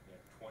 They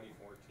had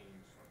 24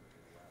 teams from the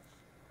Midwest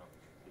come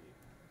and compete,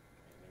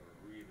 and they were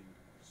really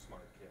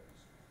smart kids,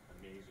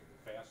 amazing.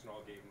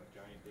 Fastenal gave them a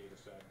giant data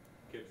set.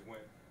 Kids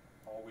went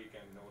all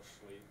weekend, no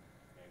sleep,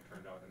 and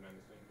turned out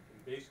tremendous things. And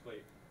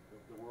basically,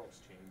 the world's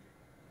changing.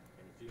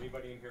 And if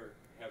anybody in here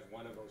has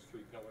one of those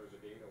 3 pillars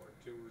of data, or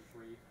 2 or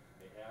 3,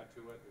 they add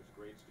to it. There's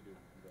grades to do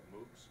the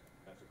MOOCs.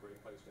 That's a great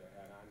place to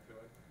add on to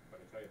it.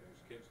 But I tell you,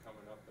 there's kids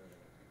coming up there that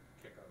are going to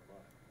kick our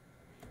butt.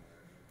 I mean,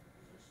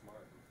 they're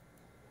smart.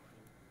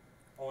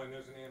 Oh, and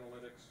there's an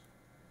analytics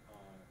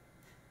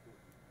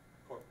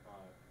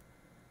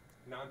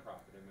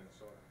nonprofit in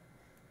Minnesota,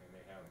 and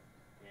they have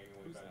annual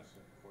Who's events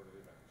that? and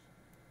quarterly events,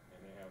 and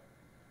they have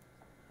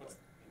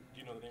Do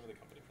you know the name of the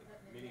company for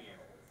that? mini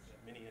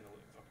analytics. Mini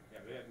Analytics, okay.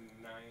 Yeah, they had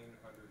 918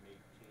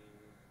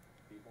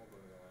 people go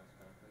to the last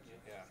conference.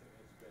 Yeah.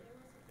 It's big. It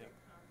was a Yep.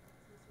 good conference,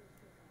 it was really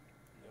good.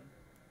 Yep.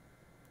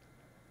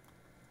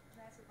 Can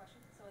I ask a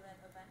question? So that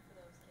event for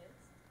those kids,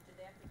 did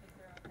they have to pick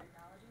their own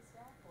technology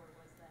stack, or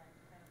was that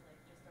kind of like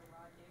just a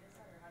raw data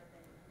set, or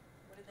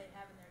what did they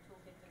have in their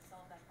toolkit to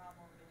solve that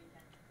problem over the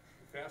weekend?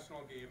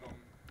 Fastenal gave them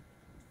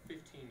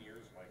 15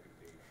 years like of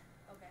data.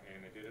 Okay.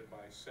 And they did it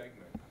by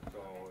segment. So,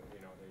 Okay.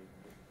 you know,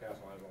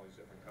 Fastenal has all these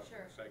different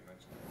customer Sure.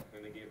 segments.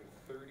 And they gave them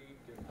 30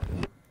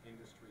 different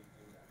industry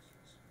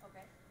indexes.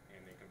 Okay. And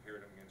they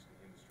compared them against the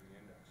industry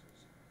indexes.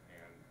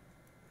 And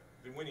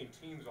the winning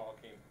teams all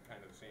came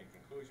kind of the same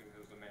conclusion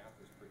because the math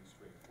is pretty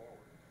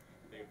straightforward.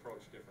 They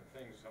approached different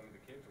things. Some of the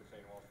kids were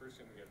saying, well, first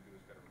thing we got to do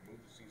is got to remove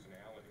the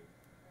seasonality,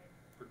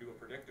 do a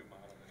predictive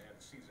model, and add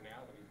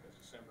seasonality because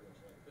December was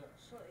like this.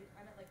 Well,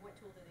 I meant like what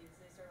tool did they use?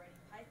 Did they start writing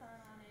Python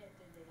on it?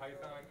 Did they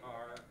Python,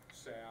 R,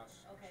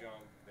 SAS, Okay.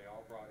 Jump, they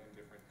all brought in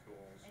different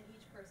tools. And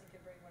each person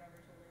could bring whatever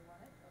tool they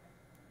wanted? Okay.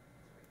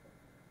 That's pretty cool.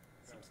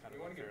 Seems kind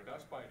You of want to get unfair.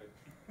 Best Buy to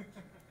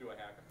do a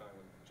hackathon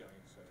with a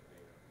giant set of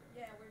data.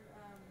 Yeah, we're, a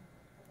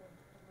couple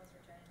of us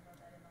were chatting about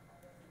that in the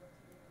hallway, what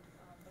to do.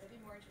 But I'd be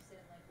more interested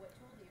in like, what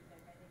tool do you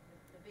pick? I think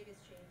the biggest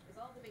change, because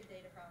all the big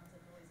data problems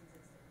have always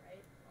existed,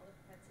 right? All the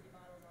propensity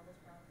models, all those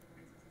problems have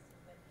always existed.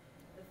 But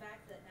the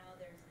fact that now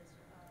there's this,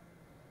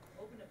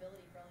 open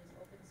ability for all these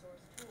open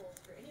source tools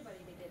for anybody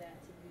to get at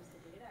to use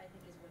the data, I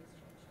think is what has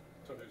changed.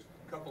 So there's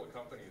a couple of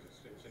companies,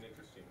 it's an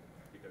interesting,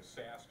 because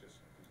SAS just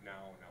is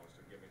now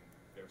they're giving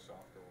their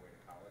software away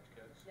to college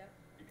kids. Yep.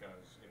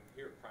 Because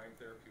here, Prime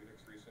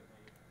Therapeutics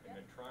recently, and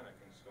Yep. Medtronic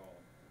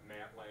installed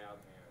MATLAB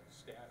and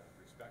Stata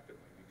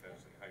respectively because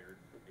they hired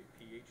a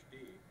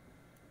PhD,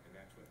 and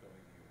that's what they'll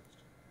use.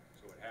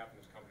 So what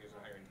happens is companies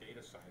are hiring data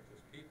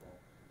scientist people,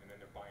 and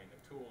then they're buying the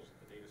tools that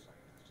the data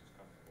scientist is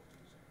comfortable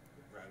using,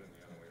 rather than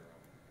the other way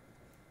around.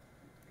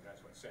 And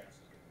that's what SAS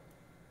is doing.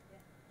 Yeah,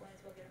 might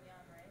as well get them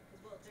young, right?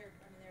 Because, well, they're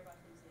about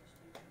to lose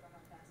H2, think about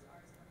how fast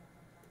ours come up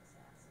on top of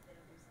SAS, if they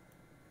don't do something.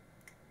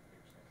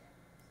 They're shut down,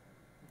 so.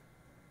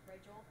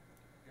 Right, Joel?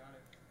 Got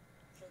it.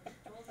 So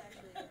Joel's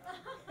actually,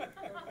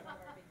 building one of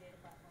our big data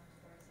platforms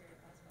for us here at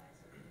Best Buy,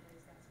 so if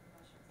anybody's got some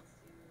questions as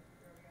to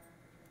where we are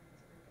in our journey,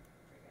 he's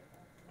a great guy to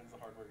talk to. When's the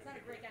hardware He's gonna not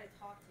a get great here? guy to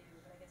talk to,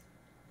 but I guess we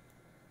can talk.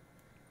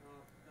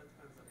 Well, that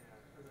depends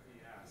on who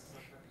you ask.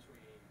 Sometime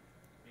between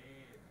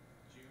May and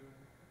June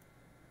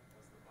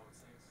was the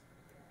bouncings.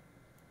 Yeah.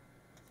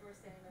 So we're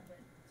standing up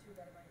at 2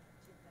 petabyte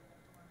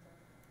Quantum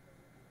for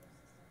the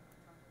ecosystem on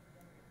top of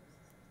the other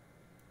ecosystems.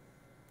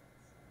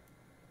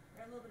 We're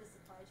having a little bit of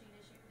supply chain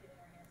issue getting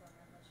our hands on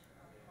that much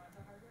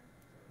Quanta hardware.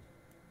 So we're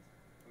totally doing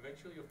this.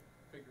 Eventually you'll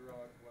figure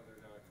out whether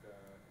or not,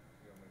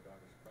 my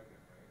daughter's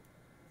pregnant, right?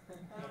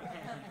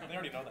 They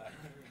already know that.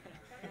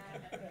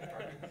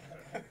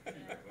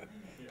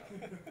 Yeah.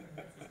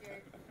 That's the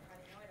scary, how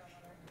do you know I don't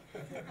know that?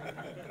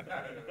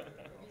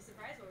 You'd be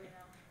surprised what we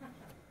know.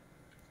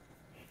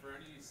 For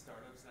any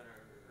startups that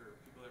are, or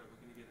people that are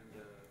looking to get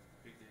into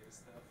big data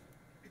stuff,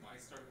 my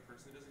startup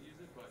personally doesn't use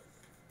it, but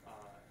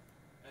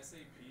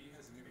SAP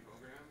has a new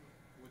program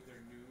with their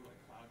new like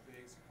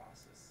cloud-based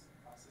processing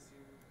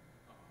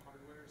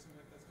hardware or something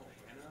like that. It's called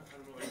HANA. I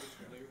don't know if you're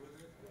familiar with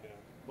it, Yeah.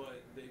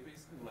 but they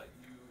basically let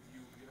you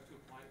have to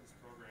apply to this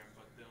program,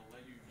 but they'll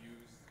let you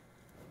use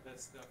that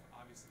stuff.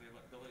 Obviously,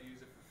 they'll let you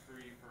use it for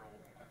free for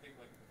I think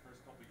like the first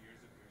couple of years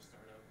of your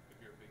startup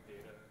if you're a big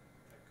data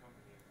type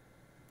company,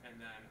 and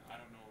then I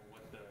don't know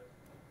what the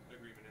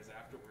agreement is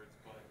afterwards,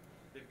 but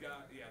they've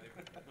got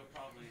they'll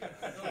probably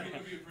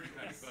it'll be pretty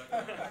nice,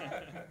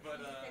 but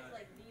You picked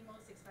like the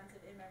most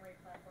expensive in-memory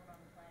platform on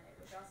the planet,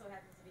 which also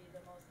happens to be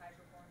the most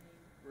high-performing.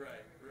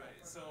 right.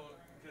 in-memory platform So on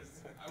the planet. because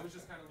I was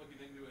just kind of looking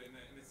into it, and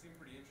it seemed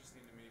pretty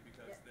interesting to me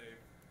because Yeah.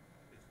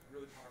 it's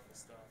really powerful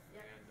stuff,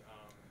 Yep. and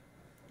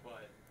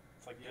but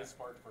It's like yeah.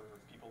 Dispark for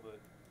people that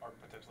are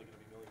potentially gonna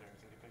be millionaires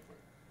and get paid for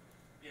it.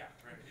 Yeah,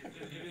 right.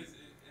 It is,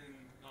 and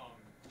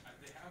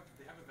they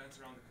have events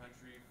around the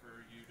country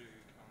for you to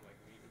come like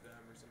meet with them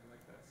or something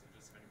like that. So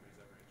just if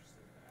anybody's ever interested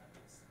in that,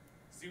 it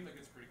seemed like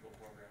it's a pretty cool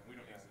program. We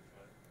don't use it,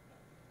 but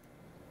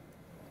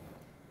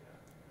yeah,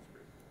 it's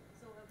pretty cool.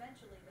 So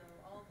eventually,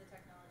 though, all of the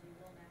technology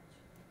will match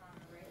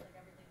HANA, right? Like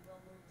everything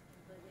will move to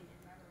completely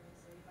in memory,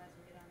 so you might as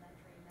well get on that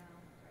train now,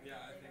 right?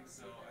 Yeah, I They think don't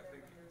so. see that I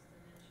their think Windows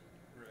diminishing,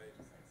 right.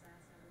 just like SAS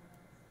and everyone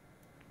else.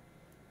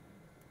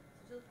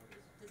 So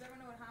does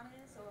everyone know what HANA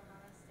is? So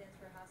HANA stands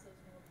for Hasso's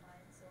New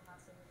Appliance. So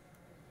Hasso is one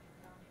of the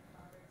founding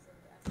fathers of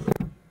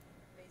SAP.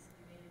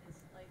 Basically made it his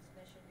life's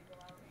mission to go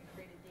out and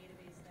create a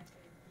database that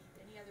could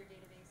beat any other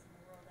database in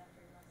the world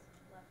after he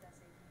left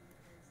SAP,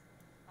 because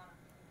HANA.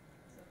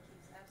 So it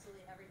keeps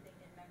absolutely everything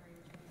in memory,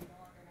 which means you no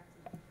longer have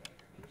to do the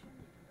aggregation.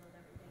 You can build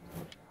everything on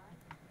the fly.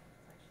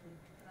 It's actually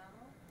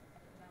phenomenal,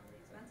 phenomenally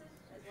expensive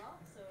as well.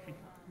 So,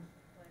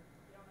 but if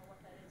you don't know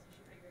what that is, you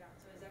should figure it out.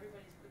 So as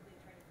everybody's quickly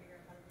trying to figure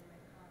out how to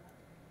mimic HANA,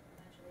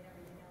 eventually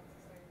everything else is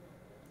starting to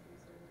mimic it too.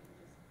 So you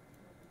just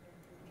hook them in, because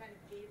he kind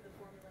of gave the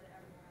formula to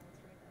everyone else,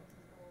 right? That was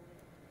his goal.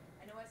 Like,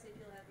 I know SAP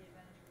will have the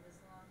advantage for this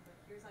long, but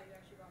here's how you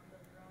actually go out and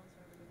build your own, so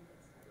everybody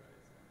gets started.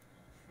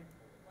 Right.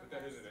 So. But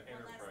that isn't an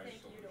One last enterprise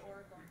thank you to solution.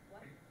 Oracle.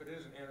 What? But it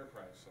is an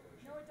enterprise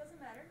solution. No, it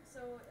doesn't matter.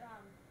 So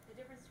the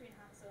difference between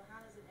HANA, so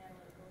HANA is an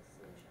analytical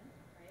solution,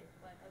 right?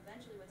 But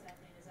eventually what's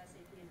happening is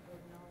SAP is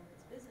building all of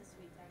its business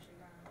suite to actually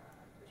run on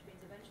HANA, which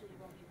means eventually you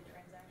won't need the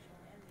transactional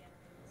and the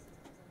analytical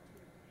systems on two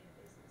different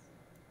databases.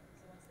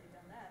 So once they've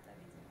done that, that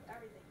means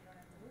everything, you don't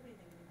have to move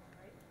anything anymore,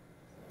 right?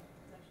 So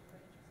it's actually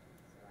quite interesting.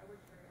 So I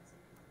worked for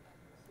SAP for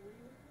 5 years. So what are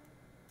you working on?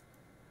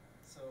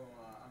 So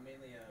I'm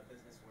mainly a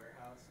business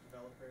warehouse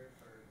developer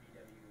for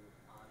BW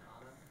on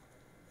HANA.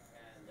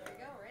 And There you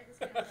go, right? This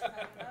kind of what I'm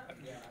talking about.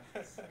 yeah.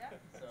 Yep.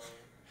 So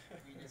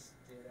we just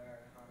did our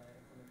HANA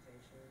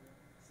implementation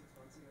 6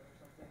 months ago or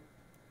something.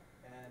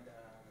 And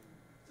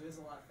so it was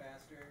a lot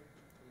faster.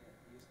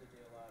 We used to do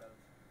a lot of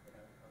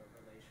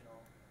relational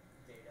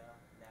data.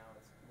 Now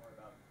it's more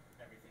about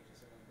everything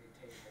just in one big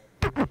table.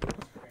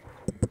 Just crank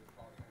through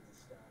all kinds of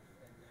stuff.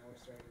 And now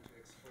we're starting to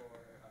explore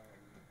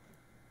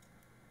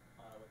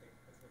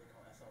that's what they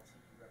call SLT,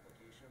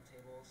 replication of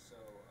tables. So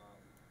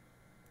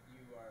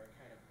you are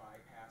kind of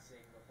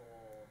bypassing the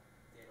whole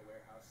data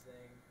warehouse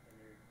thing, and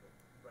you're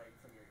right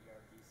from your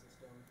ERP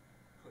system,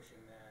 pushing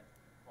that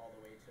all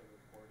the way to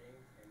reporting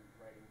and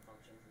writing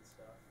functions and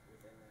stuff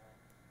within that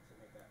to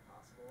make that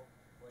possible.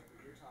 Like what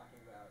you're talking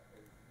about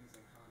is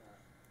using HANA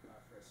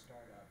for a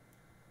startup.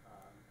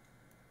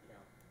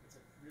 It's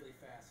a really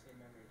fast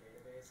in-memory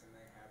database, and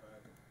they have a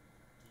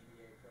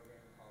DBA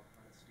program called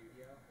HANA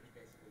Studio, which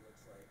basically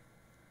looks like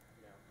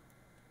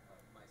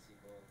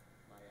MySQL,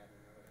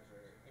 MyAdmin, or whatever,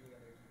 any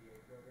other DBA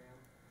program.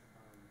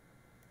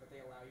 But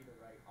they allow you to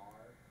write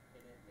R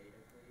in it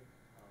natively.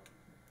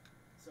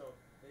 So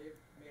they've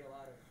made a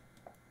lot of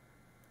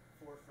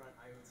forefront,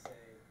 I would say,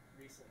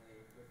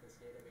 recently with this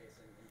database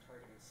and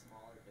targeting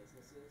smaller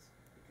businesses,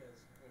 because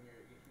when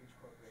you're a huge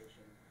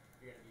corporation,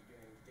 you're going to be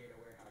doing data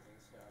warehousing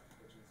stuff,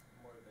 which is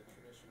more of the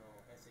traditional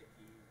SAP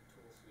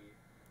tool suite.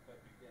 But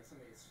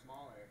somebody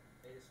smaller,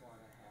 they just want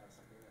to have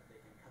something that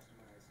they can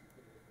customize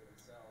completely for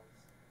themselves,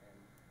 and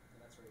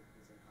that's where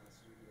using HANA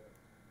Studio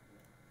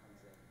comes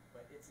in.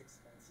 But it's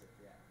expensive,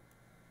 yeah.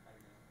 I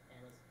don't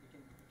know. You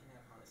can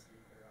have HANA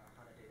Studio or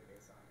HANA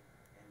database on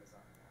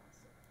Amazon now,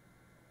 so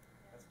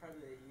that's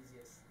probably the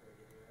easiest way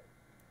to do it.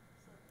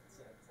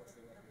 So What's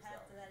the the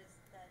path to that is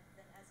that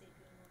then SAP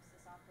moves to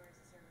software as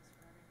a service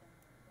for everything,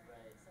 right?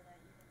 Right. So that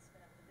you can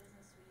spin up the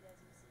business suite as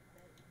you see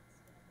fit. You can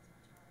spin up as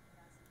much HANA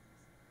capacity as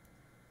you see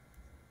fit.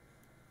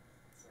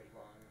 It's a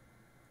long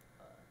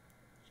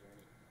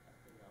journey.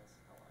 Who knows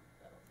how long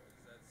that'll take.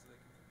 Is that so they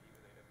can compete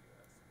with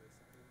AWS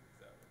basically? Is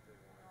that what they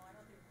want? No, I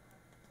don't think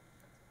I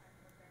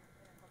haven't worked there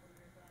in a couple of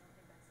years, but I don't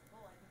think that's the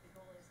goal. I think the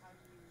goal is how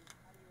do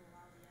you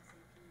allow the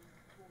SAP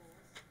tools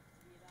to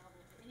be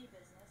available to any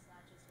business,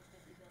 not just a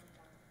 $50 billion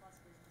plus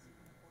business who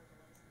can afford the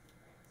licensing,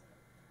 right? So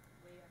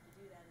the way you have to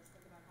do that is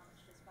think about how much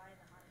just buying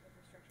the HANA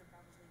infrastructure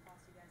probably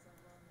costs you guys, let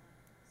alone the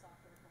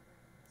software program.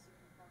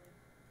 Assuming probably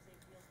same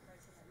deal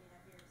pricing that we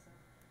have here. So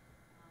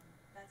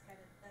that's kind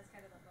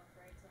of the hook,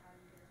 right? So how do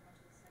you get as much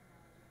of this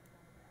technology in the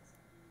home of the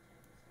SMB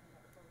type of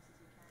startup folks as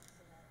you can,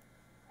 so that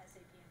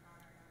SAP and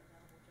HANA are not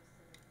available just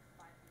to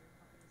 500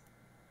 companies on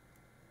the web.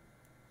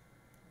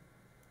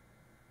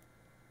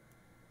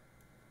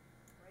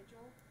 Right,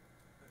 Joel?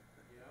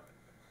 Yeah.